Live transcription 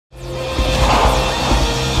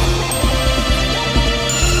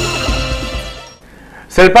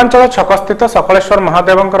शिल्पांचल छकस्थित सकलेश्वर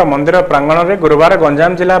महादेवंकर मंदिर प्रांगण में गुरुवार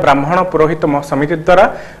गंजाम जिला ब्राह्मण पुरोहित समिति द्वारा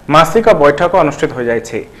मासिक बैठक अनुष्ठित हो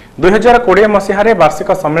जाइछि। 2020 मसीह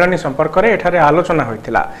वार्षिक सम्मेलन संपर्क में एठारे आलोचना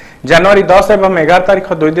होइतिला। जनवरी 10 एवं 11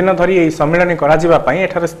 तारिख 2 दिन धरी यह सम्मेलन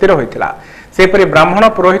एठारे स्थिर होइतिला। सेपरि ब्राह्मण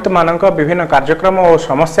पुरोहित मानक विभिन्न कार्यक्रम और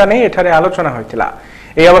समस्या नहीं एठारे आलोचना होइतिला।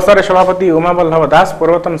 यह अवसर में सभापति उमावल्लभ दास,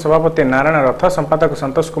 पूर्वतन सभापति नारायण रथ, संपादक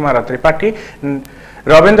संतोष कुमार त्रिपाठी,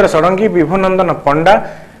 रवीन्द्र षडंगी, विभुनंदन पंडा,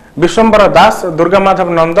 विश्वम्बर दास, दुर्गा माधव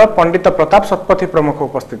नंद, पंडित प्रताप सतपथी प्रमुख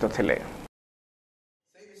उपस्थित थिले।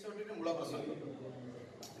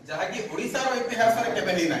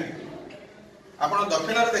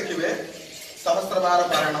 दक्षिण देखिए सहस्रबार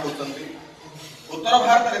पारायण होती, उत्तर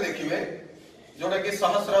भारत में देखिए जोटा कि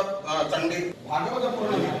सहस्र चंडी भागवत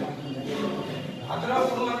पूर्ण भाद्रव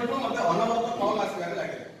पूर्ण मत अनवरत कम आसबार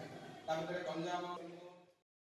लगे।